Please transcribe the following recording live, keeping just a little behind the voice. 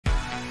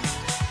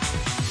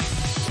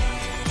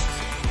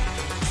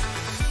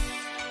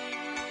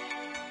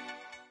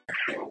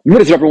What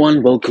is up,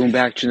 everyone? Welcome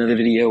back to another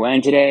video,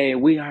 and today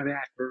we are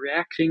back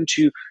reacting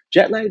to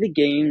Jetlag the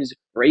Game's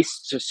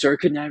Race to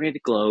Circumnavigate the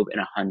Globe in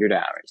 100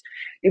 hours.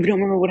 If you don't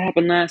remember what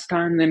happened last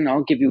time, then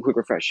I'll give you a quick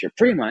refresher.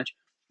 Pretty much,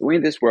 the way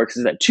this works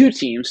is that two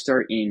teams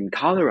start in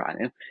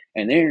Colorado,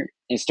 and they're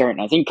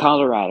starting, I think,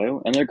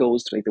 Colorado, and their goal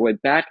is to make their way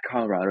back to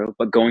Colorado,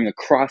 but going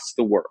across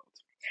the world.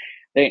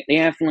 They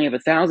only have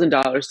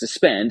 $1,000 to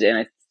spend,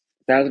 and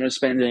 $1,000 to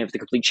spend, and they have to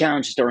complete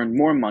challenges to earn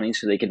more money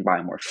so they can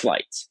buy more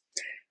flights.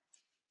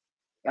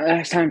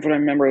 Last time, from what I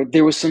remember,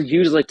 there was some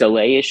huge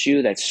delay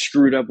issue that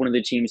screwed up one of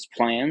the team's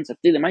plans. I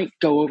think they might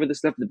go over the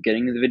stuff at the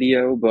beginning of the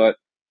video, but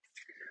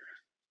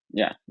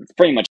yeah, that's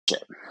pretty much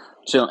it.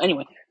 So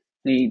anyway,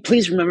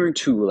 please remember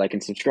to like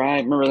and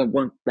subscribe. Remember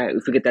that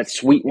if we get that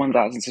sweet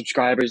 1,000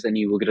 subscribers, then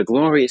you will get a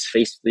glorious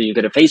face. You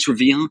get a face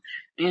reveal,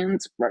 and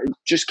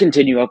just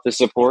continue up the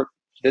support.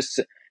 The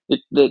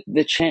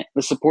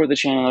support the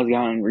channel has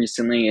gotten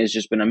recently has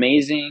just been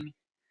amazing.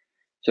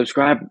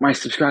 My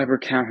subscriber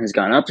count has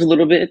gone up a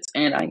little bit,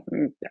 and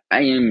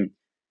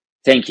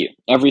thank you,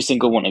 every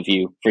single one of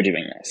you, for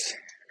doing this,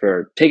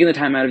 for taking the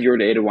time out of your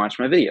day to watch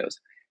my videos.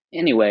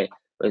 Anyway,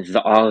 with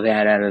all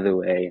that out of the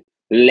way,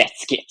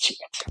 let's get to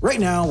it.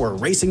 Right now, we're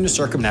racing to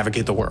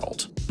circumnavigate the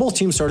world. Both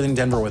teams started in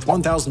Denver with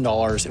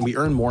 $1,000, and we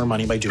earn more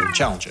money by doing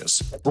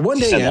challenges. We're one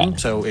day in,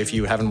 so if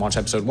you haven't watched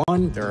episode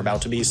 1, there are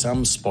about to be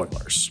some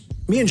spoilers.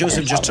 Me and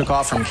Joseph just took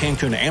off from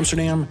Cancun to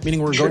Amsterdam,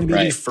 meaning we're going to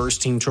be the first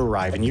team to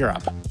arrive in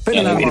Europe. Ben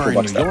and I are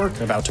in New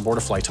York, about to board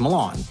a flight to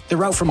Milan. The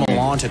route from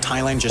Milan to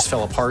Thailand just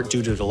fell apart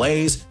due to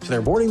delays, so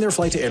they're boarding their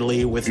flight to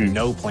Italy with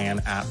no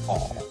plan at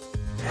all.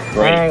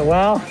 Alright,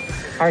 well,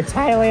 our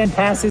Thailand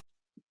passes.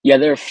 Yeah,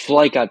 their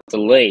flight got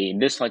delayed.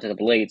 This flight got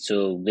delayed,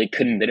 so they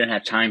didn't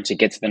have time to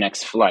get to the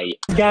next flight.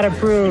 Got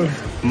approved.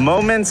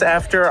 Moments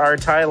after our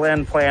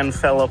Thailand plan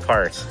fell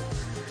apart.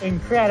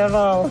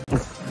 Incredible.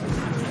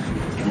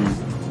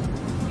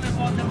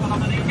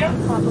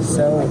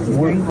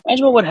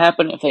 Imagine what would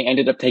happen if they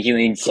ended up taking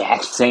the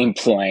exact same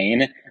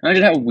plane.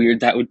 Imagine how weird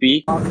that would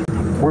be.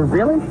 We're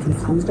really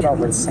confused about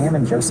what Sam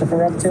and Joseph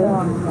are up to.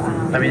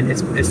 I mean,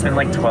 it's been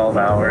like 12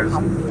 hours.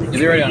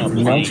 They're already on a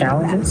plane. No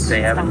challenges?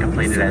 They haven't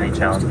completed any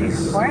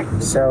challenges.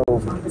 So,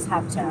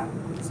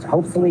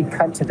 hopefully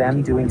cut to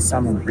them doing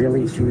some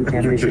really huge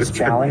ambitious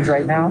challenge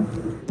right now.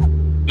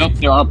 Nope,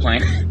 they're on a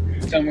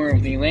plane. Somewhere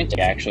in the Atlantic,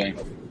 actually.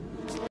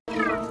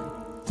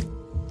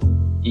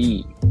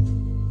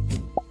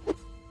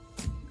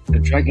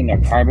 They're tracking their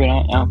carbon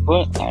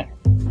output.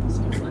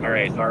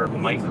 Alright, our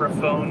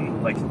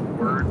microphone,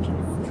 worked.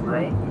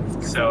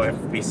 So if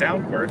we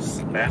sound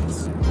worse,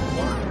 that's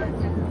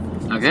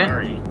why. Okay.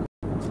 Sorry.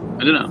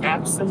 I don't know.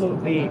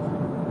 Absolutely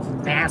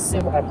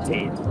massive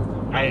update.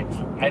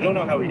 I don't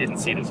know how we didn't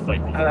see this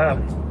flight.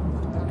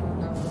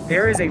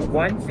 There is a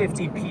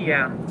 1:50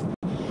 p.m.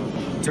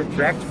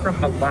 direct from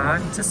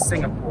Milan to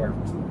Singapore.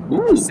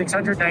 Ooh.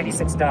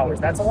 $696.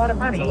 That's a lot of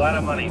money. It's a lot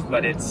of money,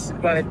 but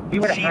we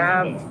would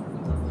have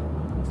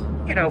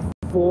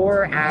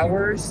 4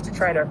 hours to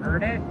try to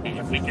earn it.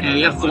 If we can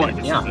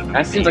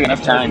that seems like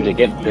enough time to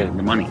get the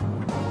money.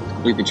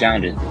 Complete the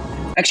challenges.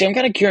 Actually, I'm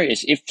kind of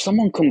curious. If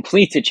someone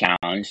completes a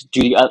challenge,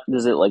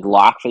 does it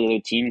lock for the other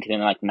team? Can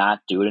they not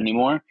do it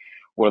anymore?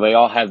 Or they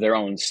all have their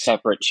own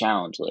separate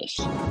challenge list?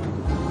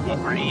 What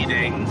we're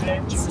eating.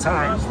 It's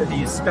time for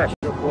these special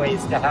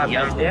boys to have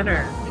their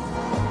dinner.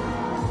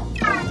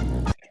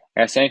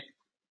 I say,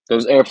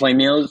 those airplane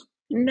meals,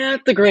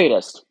 not the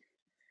greatest.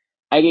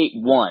 I ate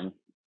one,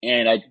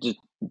 and I just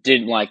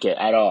didn't like it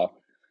at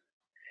all.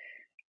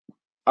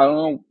 I don't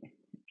know.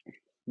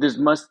 This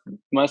must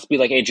be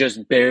it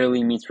just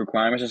barely meets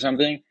requirements or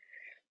something.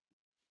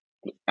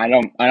 I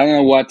don't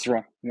know what's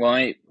wrong.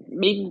 Why?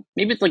 Maybe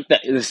it's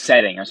the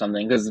setting or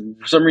something. Because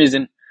for some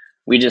reason,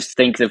 we just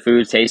think the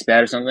food tastes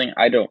bad or something.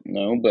 I don't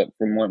know, but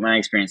from what my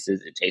experience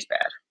is, it tastes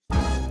bad.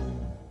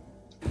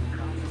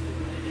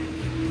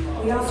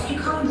 We ask you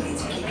kindly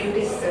to keep your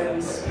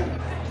distance.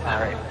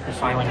 Alright, we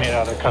finally made it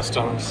out of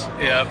customs.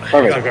 Yep.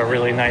 Perfect. Took a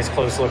really nice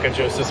close look at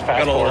Joseph's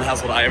Got a little passport.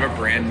 hassle. I have a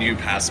brand new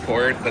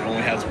passport that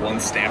only has one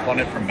stamp on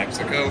it from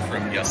Mexico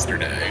from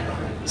yesterday.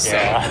 So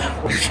Yeah,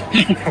 which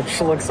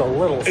looks a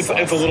little sus.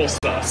 it's a little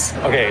sus.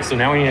 Okay, so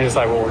now we need to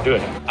decide what we're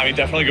doing. I mean,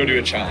 definitely go do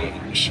a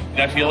challenge.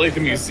 I feel like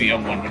the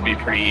museum one would be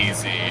pretty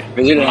easy.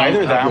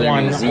 Either that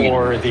one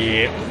or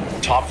the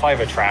top 5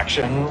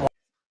 attraction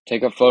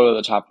Take a photo of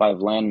the top 5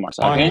 landmarks.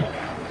 Okay.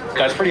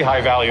 That's pretty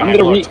high value. I'm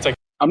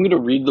gonna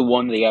read the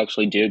one they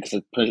actually did because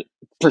I'm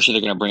pretty sure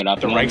they're gonna bring it up.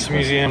 The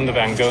Rijksmuseum, the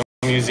Van Gogh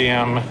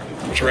Museum.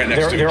 Which are right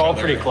next to They're each all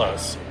other. pretty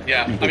close.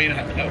 Yeah, I mean,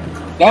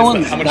 that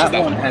one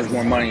has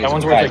more money. That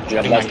one's worth like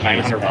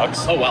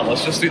 $900. Oh wow,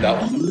 let's just do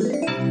that one.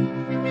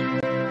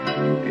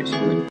 Okay,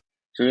 so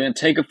we're gonna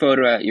take a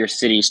photo at your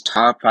city's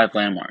top 5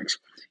 landmarks.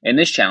 In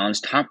this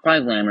challenge, top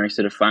 5 landmarks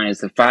are defined as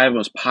the 5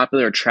 most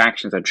popular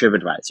attractions on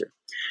TripAdvisor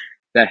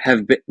that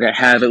have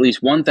at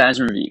least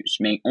 1,000 reviews.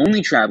 May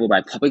only travel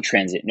by public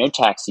transit, no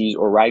taxis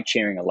or ride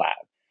sharing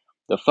allowed.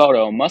 The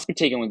photo must be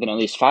taken within at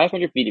least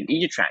 500 feet of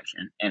each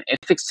attraction, and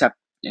if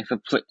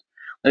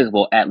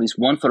applicable, at least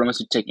one photo must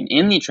be taken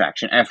in the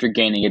attraction after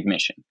gaining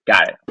admission.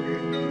 Got it.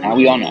 Now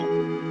we all know.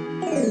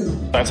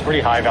 That's pretty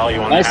high value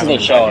on Nice that they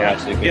show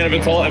us. Yeah,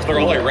 if they're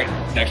all like right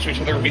next to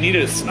each other, we need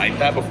to snipe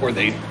that before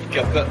they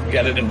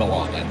get it in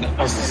Milan.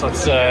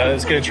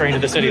 Let's get a train to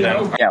the city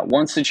then. Yeah,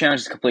 once the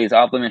challenge is complete, it's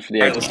off limits for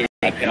the All right, let's do it.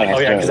 Oh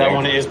yeah, because that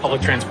one is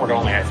public transport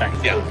only, I think.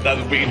 Yeah,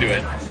 we can do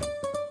it.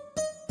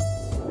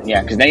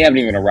 Yeah, because they haven't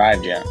even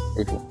arrived yet.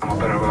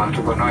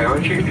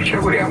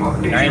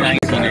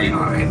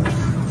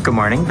 Good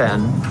morning,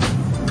 Ben.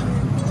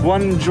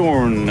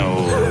 Buongiorno.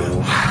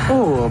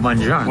 Oh,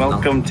 buongiorno.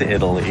 Welcome to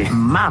Italy.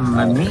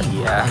 Mamma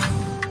mia.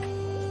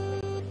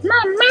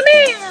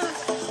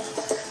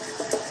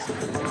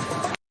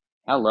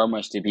 How low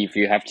must it be if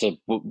you have to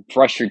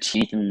brush your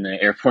teeth in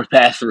the airport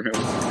bathroom?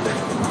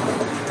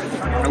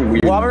 How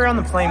weird. While we were on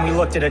the plane, we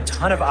looked at a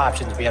ton of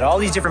options. We had all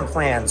these different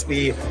plans.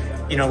 We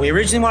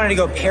originally wanted to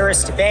go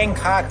Paris to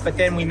Bangkok, but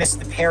then we missed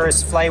the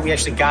Paris flight. We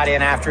actually got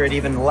in after it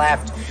even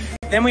left.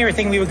 Then we were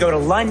thinking we would go to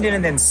London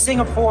and then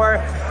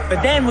Singapore,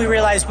 but then we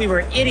realized we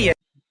were idiots.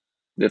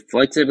 The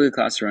flight typically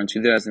costs around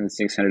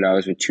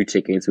 $2,600 with 2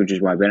 tickets, which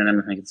is why Ben and I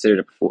haven't considered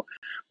it before.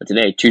 But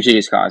today, 2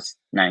 tickets cost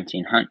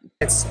 $1,900.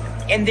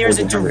 And there's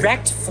a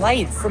direct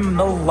flight from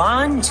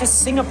Milan to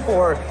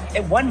Singapore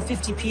at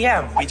 1:50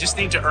 p.m. We just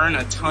need to earn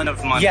a ton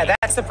of money. Yeah,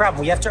 that's the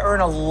problem. We have to earn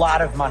a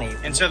lot of money.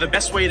 And so the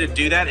best way to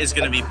do that is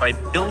going to be by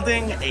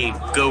building a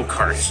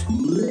go-kart.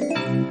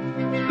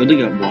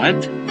 Building a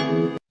what?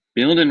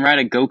 Build and ride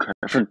a go-kart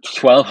for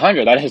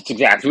 $1,200. That is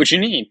exactly what you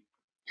need.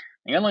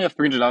 You only have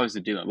 $300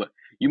 to do it, but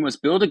you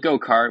must build a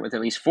go-kart with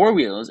at least 4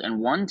 wheels, and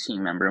one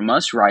team member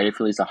must ride it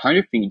for at least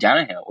 100 feet down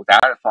a hill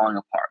without it falling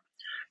apart.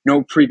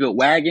 No pre-built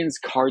wagons,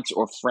 carts,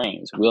 or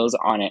frames. Wheels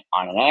on an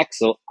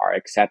axle are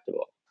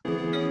acceptable.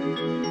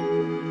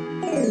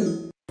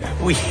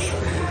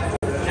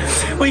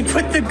 We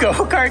put the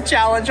go-kart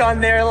challenge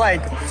on there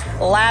like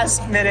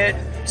last minute,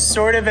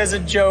 sort of as a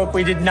joke.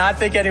 We did not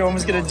think anyone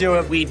was going to do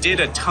it. We did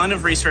a ton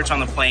of research on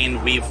the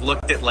plane. We've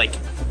looked at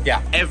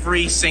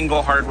every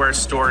single hardware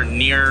store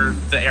near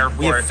the airport.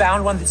 We have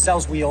found one that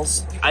sells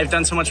wheels. I've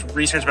done so much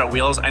research about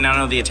wheels. I now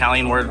know the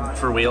Italian word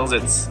for wheels.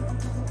 It's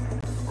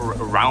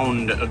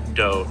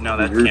roundo. No,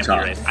 that can't be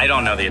right. I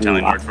don't know the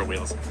Italian word for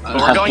wheels. But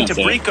we're going to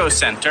Brico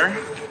Center,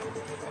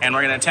 and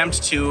we're going to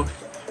attempt to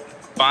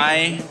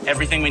buy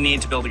everything we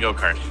need to build a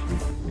go-kart.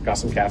 Got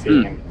some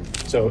caffeine.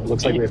 So it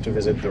looks like we have to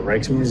visit the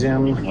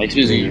Rijksmuseum,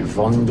 the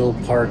Vondel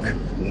Park,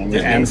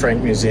 the Anne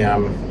Frank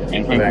Museum,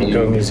 the Van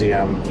Gogh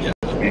Museum,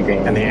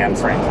 and the Anne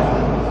Frank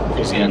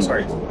Museum.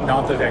 Sorry,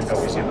 not the Van Gogh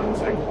Museum,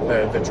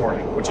 the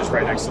Jordan, which is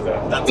right next to the...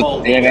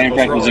 They have Anne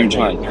Frank Museum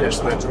twice. Yes,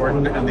 the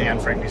Jordan and the Anne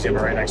Frank Museum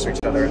are right next to each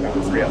other, and then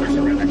the 3 others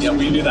are right next to each other. Yeah,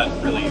 we can do that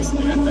really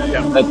easily.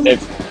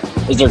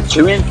 Yeah. Is there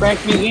 2 Anne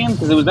Frank Museums?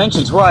 Because it was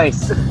mentioned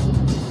twice.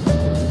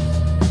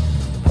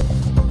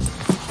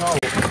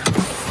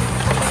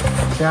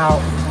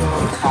 Now,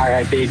 all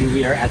right, baby,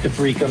 we are at the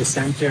Brico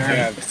Center.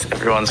 Yeah, it's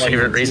everyone's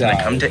favorite reason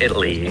to come to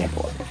Italy.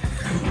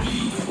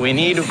 We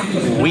need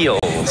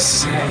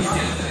wheels.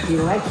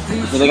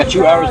 So they got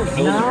 2 hours to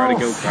build and ride a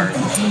go-kart.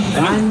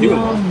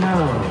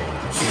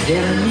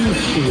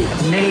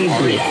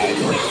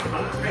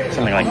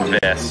 Something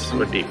like this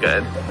would be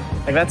good.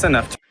 Like, that's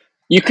enough.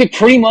 You could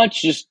pretty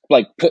much just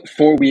put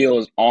 4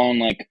 wheels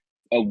on a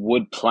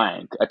wood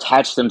plank,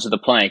 attach them to the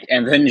plank,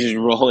 and then just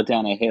roll it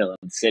down a hill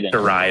and sit in. To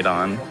ride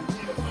on.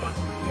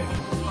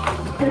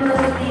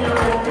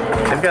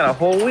 They've got a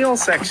whole wheel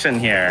section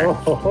here.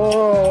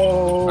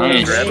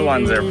 Those red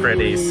ones are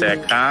pretty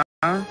sick, huh?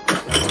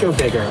 Let's go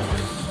bigger.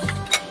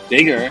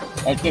 Bigger?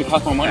 That's gonna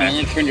cost more money,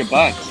 only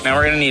 $300. Now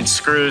we're gonna need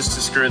screws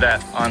to screw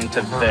that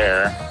onto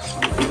there.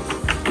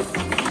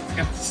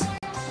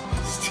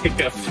 Stick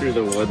up through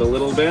the wood a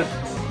little bit.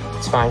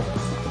 It's fine.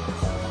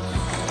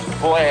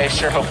 Boy, I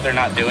sure hope they're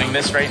not doing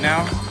this right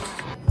now.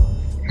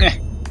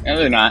 No,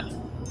 they're not.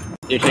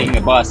 They're taking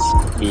a bus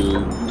to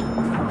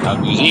a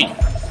museum.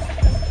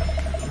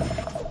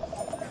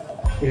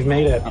 We've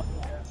made it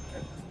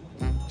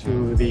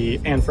to the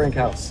Anne Frank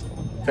house,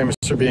 famous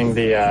for being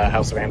the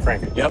house of Anne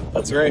Frank. Yep,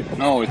 that's right.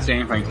 No, it's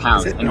Anne Frank's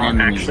house. Is it not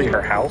actually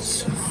her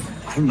house?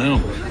 I don't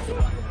know.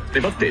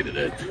 They've updated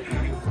it.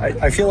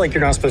 I feel like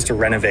you're not supposed to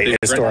renovate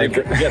historic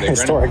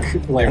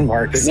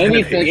landmarks. Maybe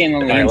if they get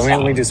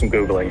Let me do some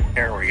Googling.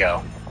 Here we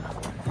go.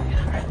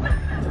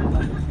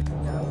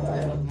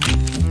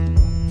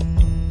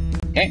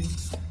 Okay.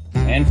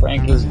 Anne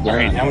Frank is All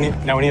right, now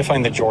we need to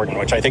find the Jordan,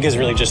 which I think is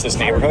really just this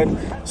neighborhood.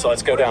 So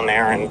let's go down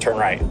there and turn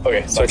right.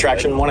 Okay, so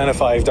attraction 1 out of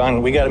 5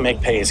 done. We got to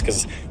make pace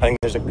because I think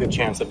there's a good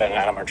chance that Ben and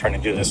Adam are trying to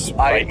do this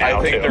right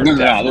now too. They're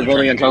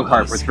building a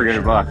go-kart for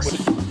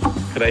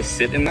 $300. Could I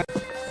sit in that?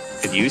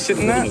 Could you sit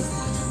in that?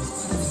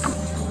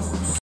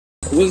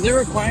 Was there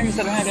requirements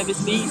that I had to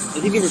seat? I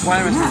think the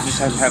requirements was just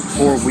have to have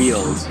 4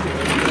 wheels. I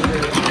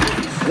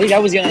think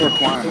that was the only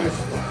requirement.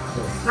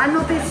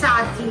 Vanno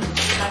pesati.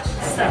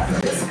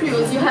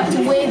 Screws, you have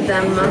to weigh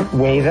them.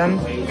 Weigh them?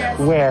 Yes.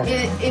 Where?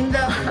 In the...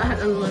 I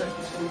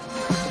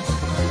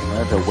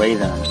have to weigh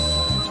them.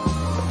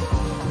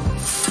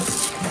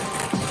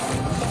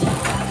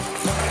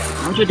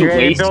 You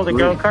ready to build a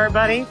go-kart,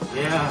 buddy?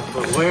 Yeah,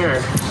 but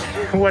where?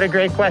 What a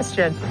great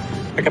question.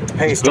 Pick up the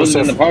pace, Build it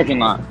in Joseph. the parking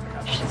lot.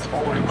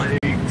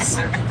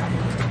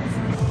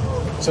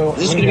 So, Is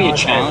this gonna be a I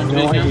challenge?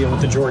 have no idea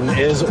what the Jordan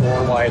is or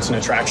why it's an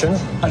attraction.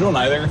 I don't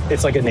either.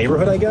 It's like a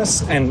neighborhood, I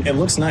guess, and it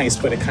looks nice,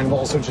 but it kind of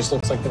also just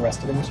looks like the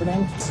rest of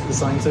Amsterdam. The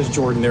sign says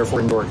Jordan,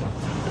 therefore in Jordan.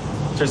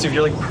 Joseph,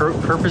 you're like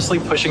purposely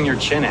pushing your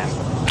chin in.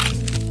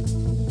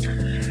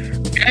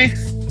 Okay.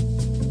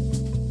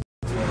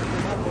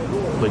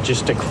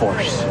 Logistic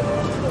force.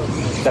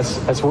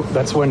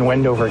 That's when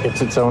Wendover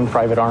gets its own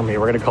private army.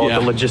 We're gonna call it the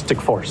Logistic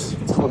Force.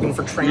 It's looking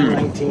for Train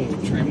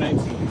 19. Train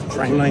 19.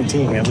 Train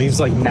 19. It leaves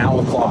like now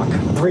o'clock.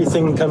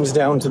 Everything comes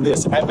down to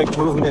this epic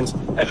movement.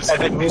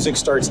 Epic music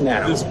starts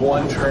now. This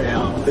one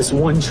tram. This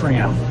one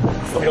tram.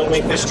 If we don't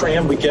make this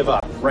tram, we give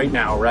up right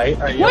now, right?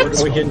 What?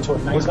 We get into a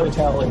nice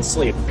hotel and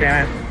sleep.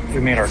 Damn it.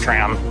 We made our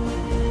tram.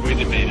 We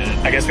made it.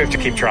 I guess we have to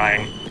keep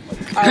trying.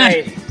 All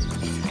right.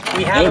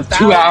 We have about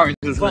 2 hours.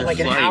 what, like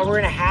an hour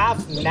and a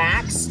half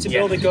max to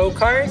build a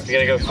go-kart? We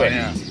gotta go quick. Oh,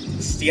 yeah.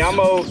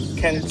 Stiamo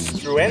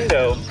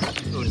construendo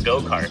un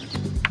go-kart.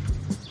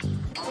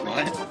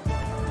 What?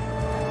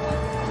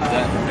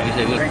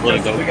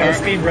 We gotta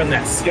speed run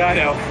this. Yeah, I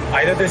know.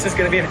 Either this is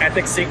gonna be an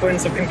epic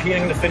sequence of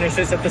competing to finish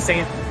this at the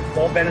same.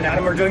 Both Ben and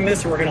Adam are doing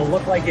this, or we're gonna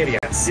look like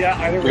idiots. Yeah,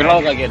 either way. We're gonna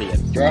look like idiots.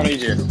 They're all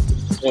easier.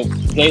 Well,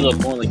 they look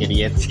more like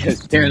idiots because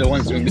they're the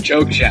ones doing the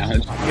choke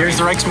challenge. Here's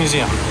the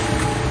Rijksmuseum.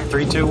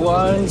 3, 2,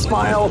 1,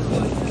 smile.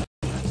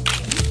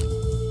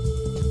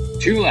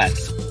 2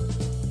 left.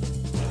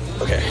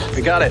 Okay,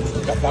 we got it.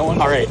 Got that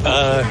one. All right,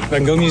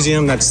 Van Gogh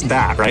Museum, that's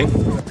that, right?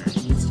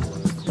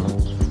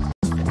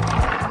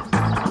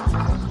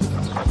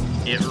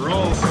 It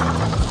rolls.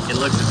 It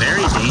looks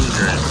very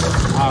dangerous.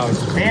 Oh,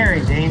 it's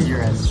very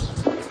dangerous.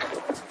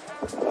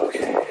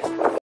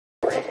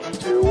 3,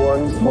 2,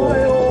 1,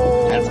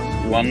 smile. That's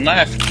 1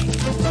 left.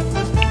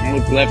 And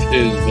what's left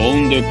is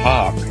Wonder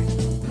Park.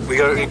 We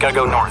gotta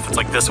go north. It's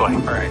like this way. All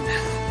right.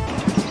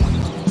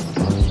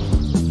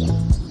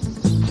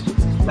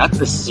 That's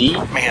the sea?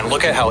 Man,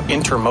 look at how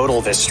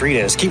intermodal this street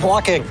is. Keep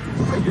walking.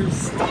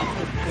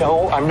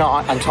 No, I'm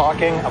not. I'm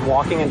talking. I'm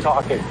walking and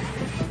talking.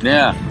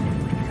 Yeah.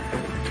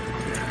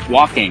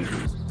 Walking.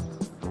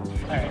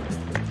 Alright.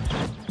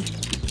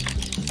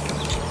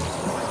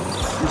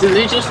 Do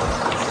they just...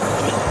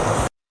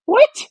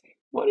 What?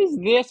 What is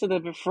this at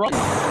the front?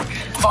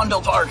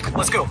 Fondle Park.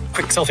 Let's go.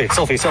 Quick selfie,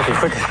 quickly.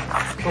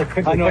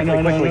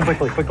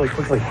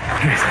 Quickly.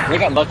 They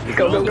got lucky.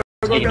 Go.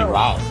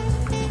 Wow.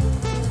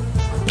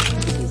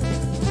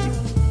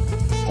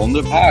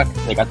 Wonder Park.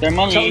 They got their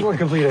money. Challenge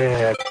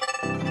completed.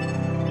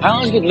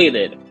 Challenge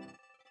completed.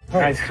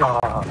 Nice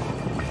job.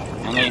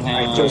 And they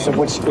have... Joseph,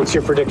 what's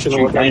your prediction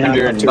of what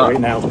we're up to right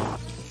now?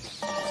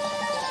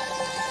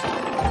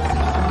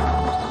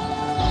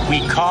 We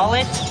call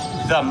it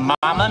the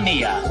Mamma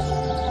Mia.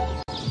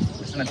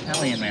 There's an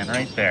Italian man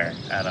right there,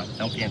 Adam.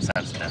 Don't be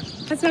insensitive.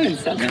 That's not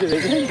insensitive,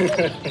 is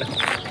it?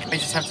 We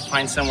just have to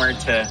find somewhere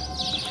to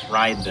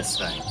ride this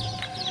thing.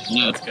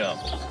 Yeah. Let's go.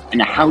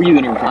 And how are you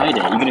going to ride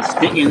it? You're going to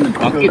stick it in the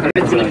bucket?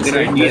 That's a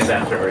good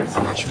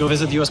idea. Should we go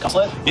visit the U.S.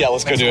 consulate? Yeah,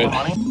 let's go do it.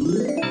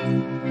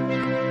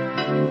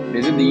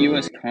 Visit the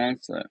U.S.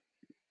 consulate.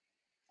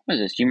 What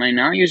is this? You might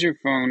now use your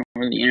phone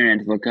or the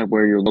internet to look up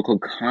where your local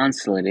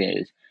consulate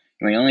is.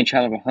 You may only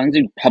travel by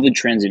public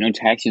transit. No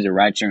taxis or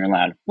ride-sharing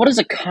allowed. What is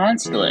a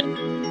consulate?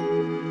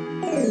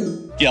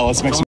 Yeah,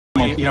 let's make some.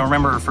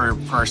 Remember for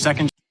our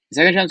second. The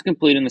second challenge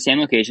completed in the same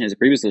location as the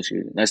previous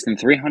location, less than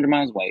 300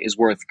 miles away, is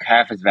worth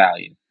half its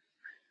value.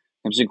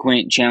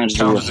 Subsequent challenges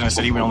are Challenges in a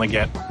city, we only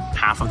get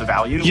half of the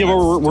value. Yeah,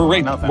 we're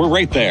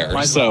right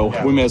there, so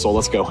we may as well.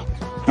 Let's go.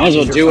 Might as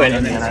well do it,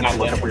 and then it's not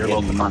look up where your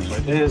local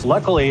consulate is.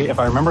 Luckily, if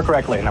I remember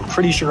correctly, and I'm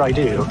pretty sure I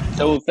do.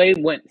 So if they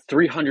went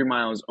 300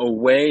 miles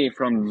away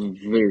from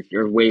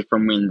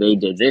when they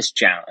did this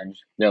challenge,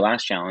 their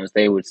last challenge,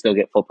 they would still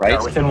get full price.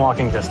 Yeah, within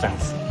walking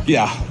distance.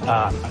 Yeah.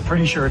 I'm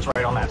pretty sure it's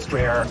right on that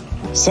square.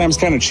 Sam's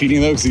kind of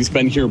cheating though because he's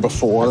been here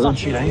before. It's not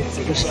cheating. It's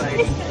just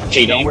like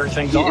Cheating. where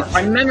things are. It's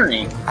my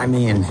memory. I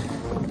mean,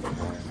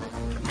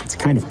 it's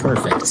kind of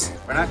perfect.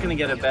 We're not going to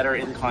get a better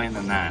incline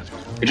than that.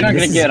 You're not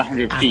going to get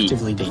 100 feet.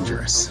 Actively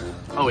dangerous.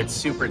 Oh, it's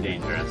super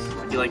dangerous.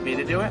 Would you like me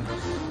to do it?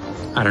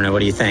 I don't know. What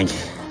do you think?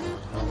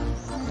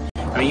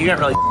 I mean, you got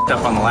really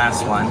up on the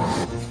last one.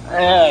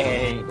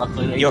 Hey,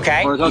 luckily You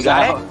okay? You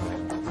got it?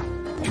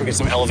 Should we get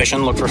some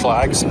elevation? Look for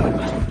flags.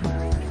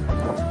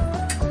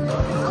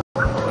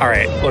 All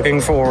right,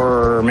 looking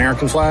for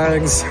American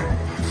flags.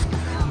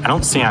 I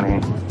don't see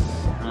any.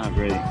 Oh,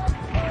 great.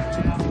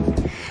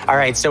 All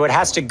right, so it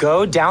has to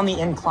go down the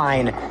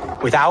incline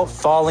without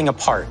falling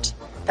apart.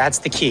 That's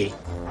the key.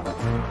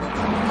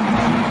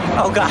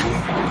 Oh, God.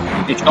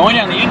 It's going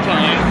down the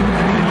incline.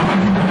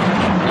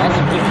 That's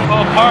a big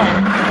fall apart.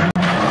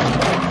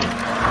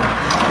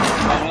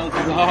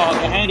 Oh,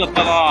 the handle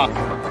fell off.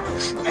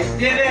 I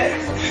did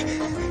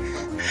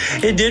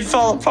it! It did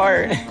fall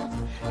apart.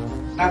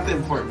 Not the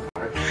important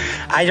part.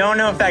 I don't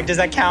know if does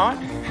that count?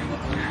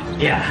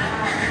 Yeah,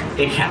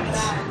 it counts.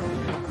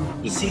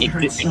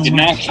 It did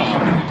not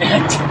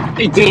count.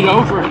 It did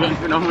over again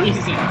for no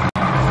reason.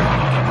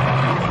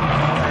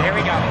 Here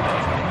we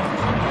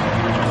go.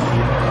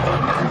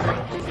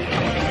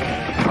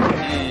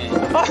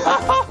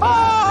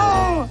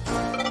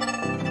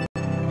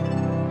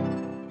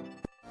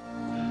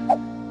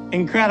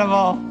 Incredible.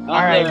 All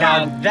right,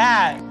 now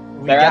that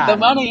we got the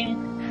money.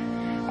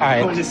 All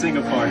right. Going to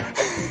Singapore.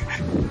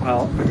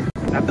 Well,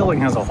 that building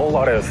has a whole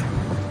lot of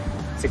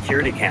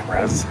security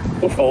cameras.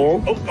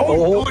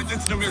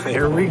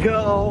 There we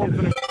go.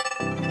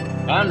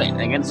 Finally,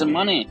 I get some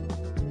money.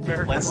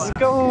 Let's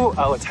go.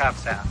 Oh, it's half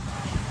staff.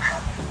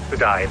 Who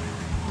died?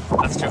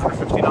 That's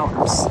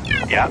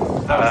 $250. Yeah,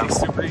 that was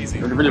super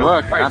easy. Pretty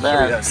work, not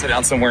bad. Sit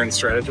down somewhere and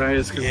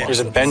strategize. There's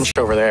a bench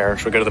over there.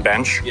 Should we go to the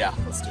bench? Yeah,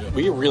 let's do it.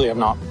 We really have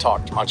not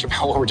talked much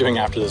about what we're doing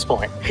after this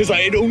point. Because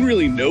I don't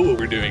really know what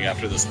we're doing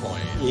after this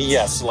point.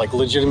 Yes, like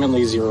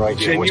legitimately zero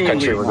idea which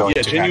country we're going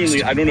to genuinely,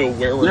 next. I don't know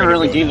where we're We never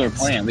really go gave their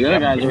plan. The other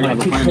guys already have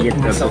a plan to get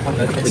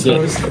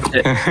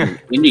to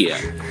India.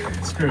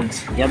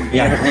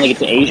 Yeah, to finally get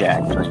to Asia,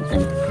 actually.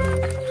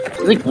 I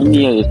think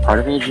India is part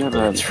of Asia,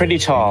 but It's pretty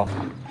tall.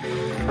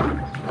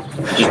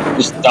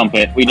 just dump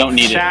it. We don't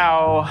need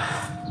Ciao.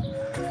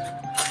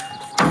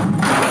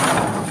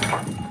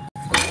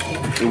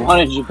 it. We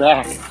wanted you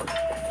back.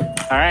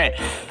 All right,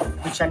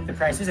 We checked the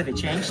prices. Have they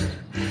changed?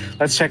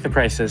 let's check the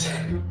prices.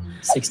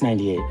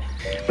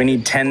 $6.98. We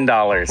need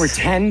 $10. We're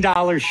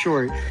 $10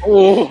 short.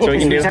 So we We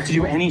can do. just have to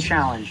do any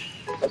challenge.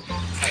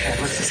 Okay,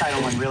 let's decide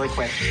on one really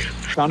quick.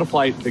 Found a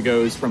flight that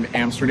goes from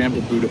Amsterdam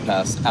to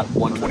Budapest at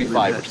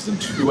 1:25, which is in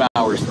 2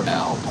 hours from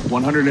now.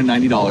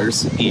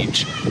 $190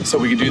 each. So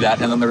we can do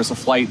that. And then there's a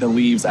flight that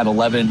leaves at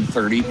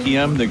 11:30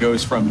 p.m. that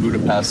goes from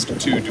Budapest to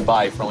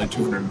Dubai for only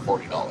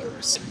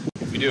 $240.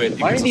 If we do it,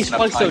 Why are these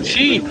flights so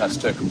cheap?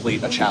 Budapest to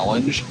complete a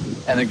challenge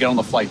and then get on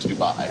the flight to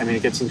Dubai. I mean,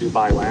 it gets in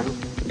Dubai when?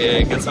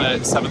 It gets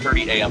at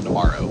 7:30 a.m.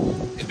 tomorrow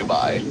in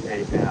Dubai.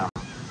 8 a.m.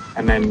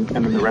 And then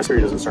the rest of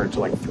it doesn't start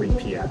until like 3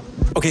 p.m.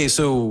 Okay,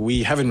 so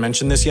we haven't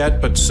mentioned this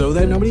yet, but so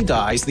that nobody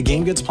dies, the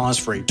game gets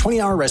paused for a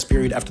 20-hour rest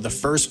period after the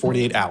first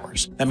 48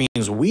 hours. That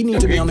means we need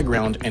to be on the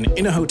ground and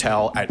in a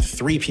hotel at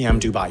 3 p.m.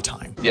 Dubai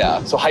time.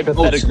 Yeah, so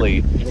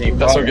hypothetically,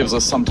 that also gives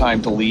us some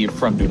time to leave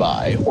from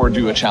Dubai or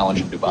do a challenge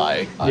in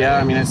Dubai. Yeah,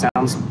 I mean, it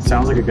sounds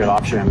like a good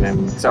option,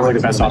 and it sounds like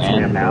the best option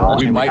we have now.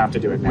 We and might have to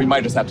do it now. We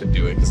might just have to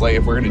do it because, like,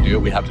 if we're gonna do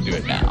it, we have to do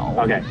it now.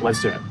 Okay,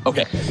 let's do it.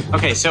 Okay.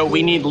 Okay, so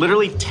we need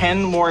literally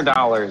 $10 more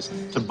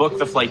to book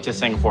the flight to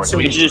Singapore. So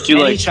we could can just do,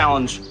 any like-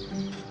 challenge.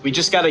 We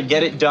just got to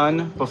get it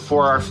done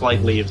before our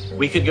flight leaves.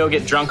 We could go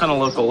get drunk on a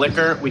local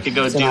liquor. We could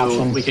go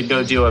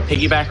do a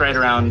piggyback ride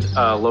around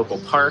a local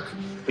park.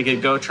 We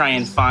could go try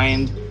and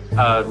find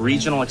a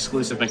regional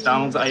exclusive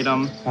McDonald's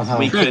item.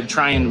 We could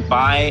try and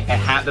buy a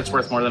hat that's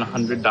worth more than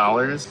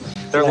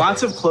 $100. There are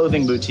lots of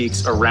clothing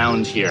boutiques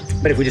around here.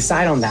 But if we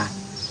decide on that,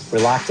 we're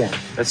locked in.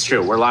 That's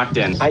true. We're locked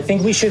in. I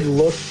think we should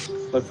look.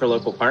 Look for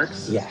local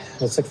parks. Yeah,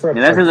 let's look for a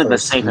Yeah, that park feels like the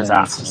first, safest and then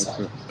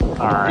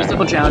option. All right. Just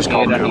double challenge Just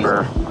call me, an I don't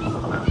Uber.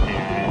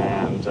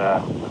 And I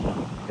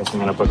guess I'm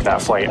going to book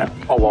that flight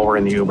while we're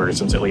in the Uber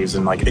since it leaves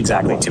in like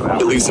exactly 2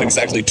 hours. It leaves in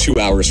exactly 2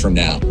 hours from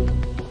now.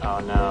 Oh,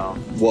 no.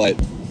 What?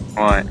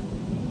 What?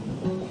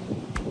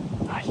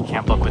 You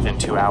can't book within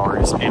 2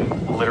 hours. And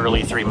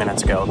literally 3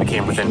 minutes ago, it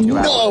became within 2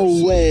 hours. No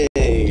way!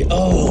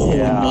 Oh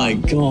Yeah. my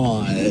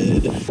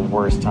god!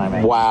 Worst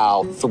timing.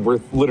 Wow, so we're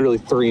literally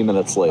 3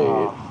 minutes late.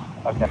 Okay.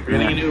 We're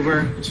getting an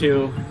Uber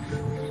to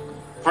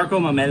Parco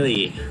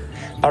Mameli.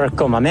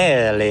 Parco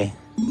Mameli.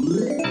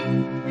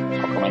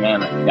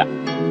 Yeah.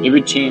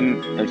 Every team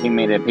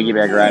made a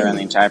piggyback ride around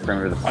the entire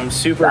perimeter of the park. I'm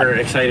super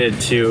excited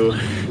to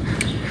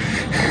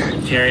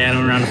carry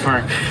Adam around the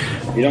park.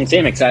 You don't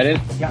seem excited.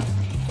 Yeah.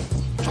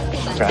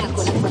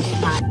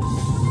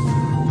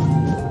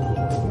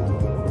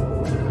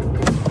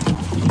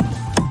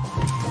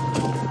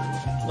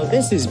 Well,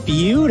 this is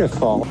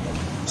beautiful.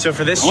 So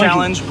for this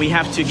challenge, we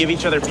have to give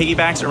each other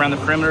piggybacks around the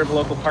perimeter of a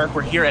local park.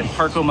 We're here at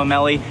Parco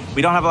Mameli.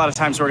 We don't have a lot of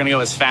time, so we're going to go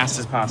as fast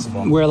as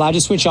possible. We're allowed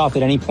to switch off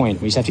at any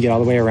point. We just have to get all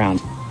the way around.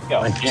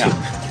 Go. Yeah.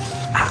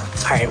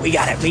 All right, we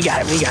got it. We're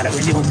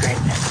doing great.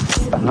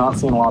 I'm not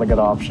seeing a lot of good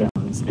options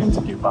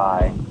into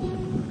Dubai.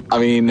 I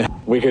mean,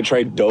 we could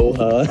try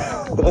Doha.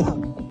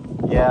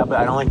 Yeah, but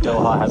I don't think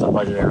Doha has a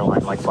budget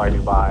airline like Fly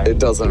Dubai. It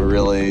doesn't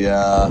really,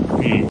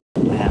 Man,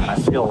 I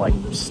feel like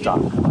we're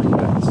stuck like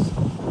this.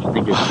 I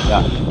think you're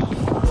stuck.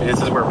 See,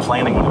 this is where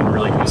planning would be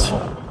really useful.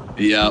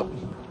 Yep.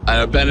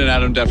 Ben and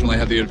Adam definitely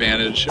have the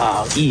advantage.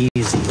 Oh, easy.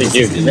 They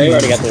do. They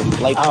already got their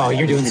flight. Oh,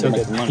 you're doing so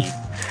good. Money.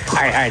 All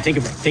right, take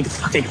a break. Take a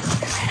break.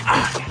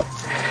 All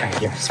right,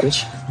 here,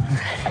 switch. All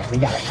right, we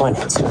got it. 1,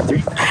 2,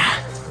 3.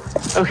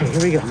 Okay,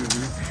 here we go.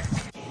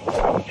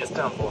 This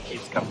downfall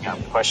keeps coming up.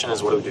 The question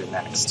is, what do we do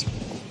next?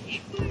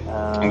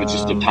 And it's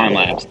just a time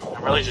lapse.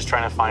 I'm really just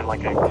trying to find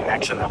like a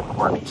connection that would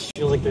work. It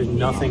feels like there's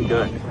nothing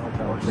good.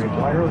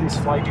 Why are all these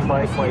Fly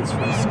Dubai flights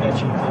from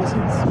sketchy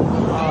places?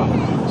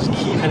 Just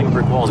keep hitting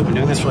brick walls. I've been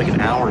doing this for like an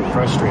hour and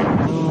frustrated.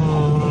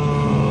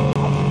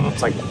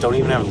 It's like don't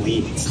even have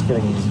leads. Just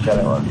kidding, I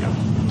love you.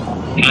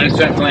 Nice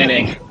jet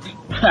landing.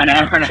 An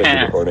hour and a Check the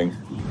half. recording.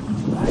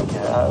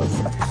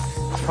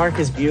 The park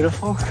is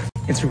beautiful.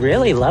 It's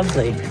really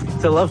lovely.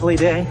 It's a lovely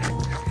day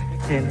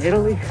in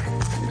Italy.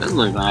 It does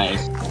look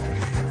nice.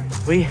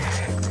 We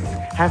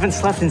haven't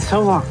slept in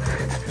so long.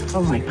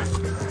 Oh my God.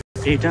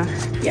 Are you done?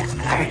 Yeah.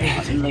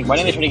 Like, why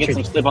didn't they try to get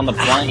some sleep on the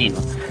plane?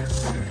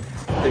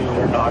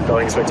 We're not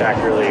going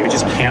spectacularly. We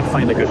just can't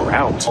find a good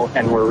route,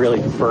 and we're really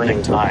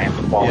burning time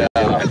while we're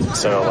doing it.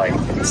 So, like,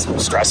 it's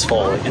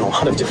stressful in a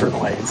lot of different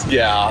ways.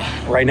 Yeah.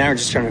 Right now, we're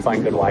just trying to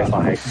find good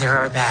Wi-Fi. There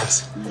are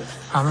bags.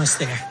 Almost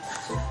there.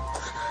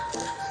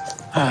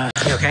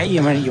 You okay?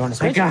 You want to I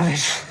switch? got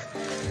it.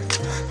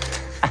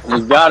 You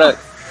got it.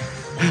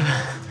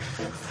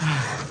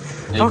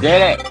 They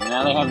did it.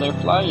 Now they have their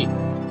flight.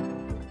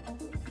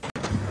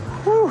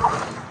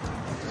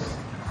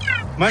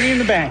 Money in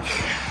the bank.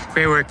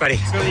 Great work, buddy.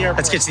 Let's go to the airport.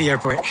 Let's get to the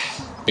airport.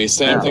 Okay,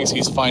 Sam thinks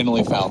he's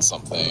finally found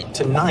something.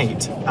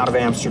 Tonight, out of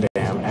Amsterdam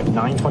at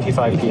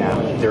 9:25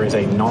 p.m., there is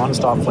a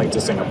non-stop flight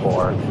to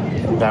Singapore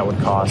that would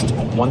cost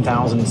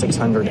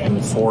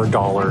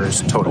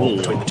 $1,604 total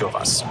between the two of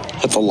us.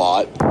 That's a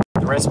lot.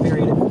 The rest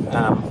period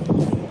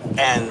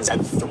ends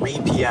at 3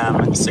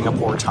 p.m.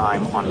 Singapore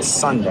time on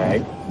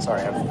Sunday. Sorry,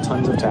 I have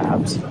tons of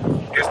tabs.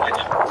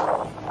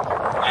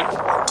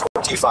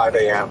 25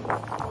 a.m.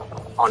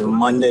 on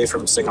Monday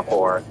from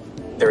Singapore,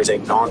 there is a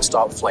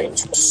non-stop flight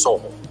to Seoul,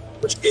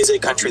 which is a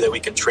country that we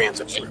can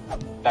transit through.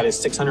 That is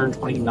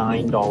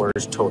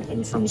 $629 total.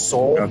 And from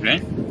Seoul,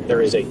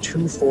 there is a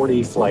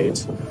 240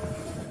 flight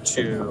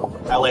to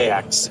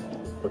LAX. It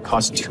would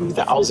cost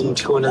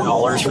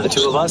 $2,200 for the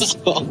two of us.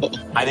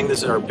 I think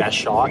this is our best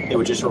shot. It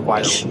would just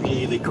require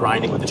really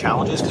grinding with the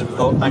challenges.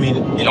 Because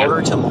in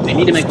order to They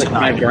need to make like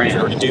tonight, $5 grand. in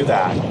order to do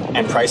that,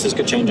 and prices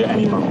could change at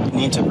any moment.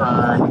 We need to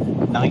earn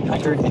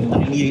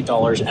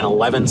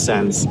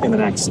 $998.11 in the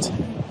next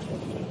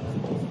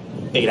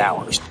 8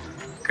 hours.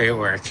 Great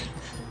work.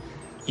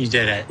 You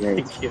did it.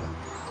 Thank you.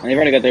 And they've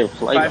already got their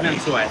flight. 5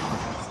 minutes away.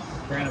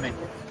 We're gonna make it.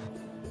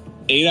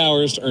 8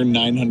 hours to earn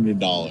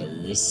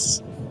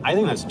 $900. I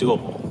think that's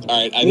doable.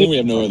 All right, I think we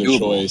have no other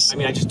choice.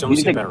 I just don't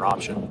see a better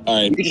option. All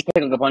You right, could just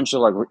pick like a bunch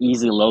of like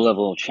easy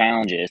low-level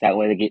challenges. That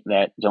way, they get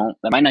that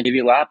might not give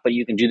you a lot, but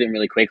you can do them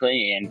really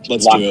quickly and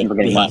let's lock do them it. for We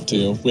getting money. have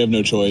to. We have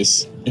no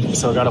choice.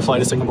 So got to fly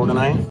to Singapore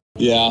tonight?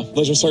 Yeah,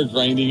 let's just start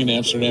grinding in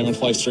Amsterdam and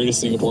fly straight to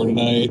Singapore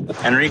tonight.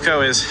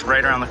 Enrico is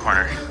right around the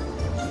corner.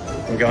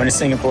 We're going to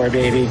Singapore,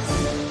 baby.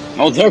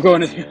 Oh, they're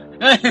going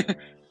to.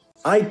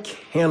 I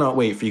cannot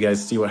wait for you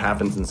guys to see what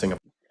happens in Singapore.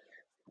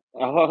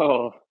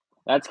 Oh,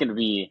 that's gonna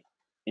be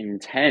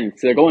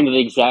intense. They're going to the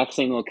exact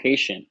same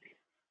location.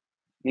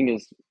 I think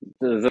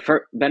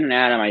Ben and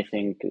Adam, I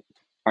think,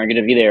 are going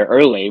to be there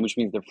early, which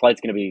means their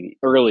flight's going to be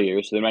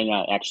earlier, so they might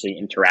not actually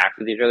interact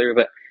with each other.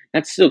 But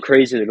that's still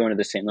crazy. They're going to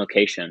the same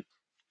location.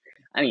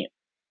 I mean,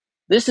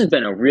 this has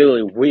been a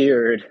really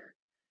weird.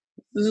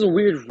 This is a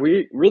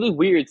really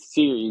weird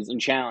series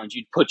and challenge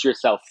you'd put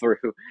yourself through.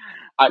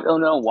 I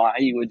don't know why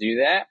you would do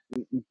that.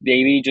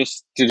 Maybe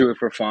just to do it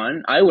for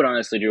fun. I would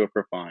honestly do it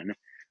for fun,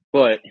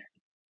 but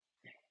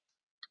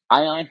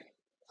I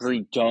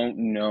honestly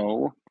don't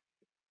know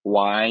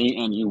why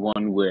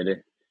anyone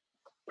would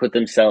put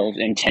themselves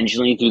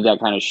intentionally through that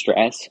kind of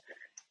stress,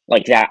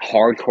 like that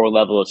hardcore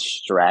level of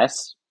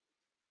stress.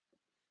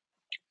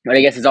 But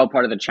I guess it's all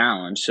part of the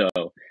challenge, so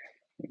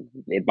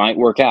it might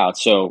work out.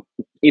 So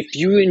if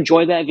you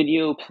enjoyed that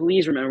video,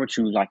 please remember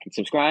to like and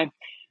subscribe,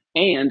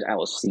 and I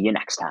will see you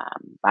next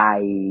time.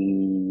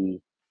 Bye.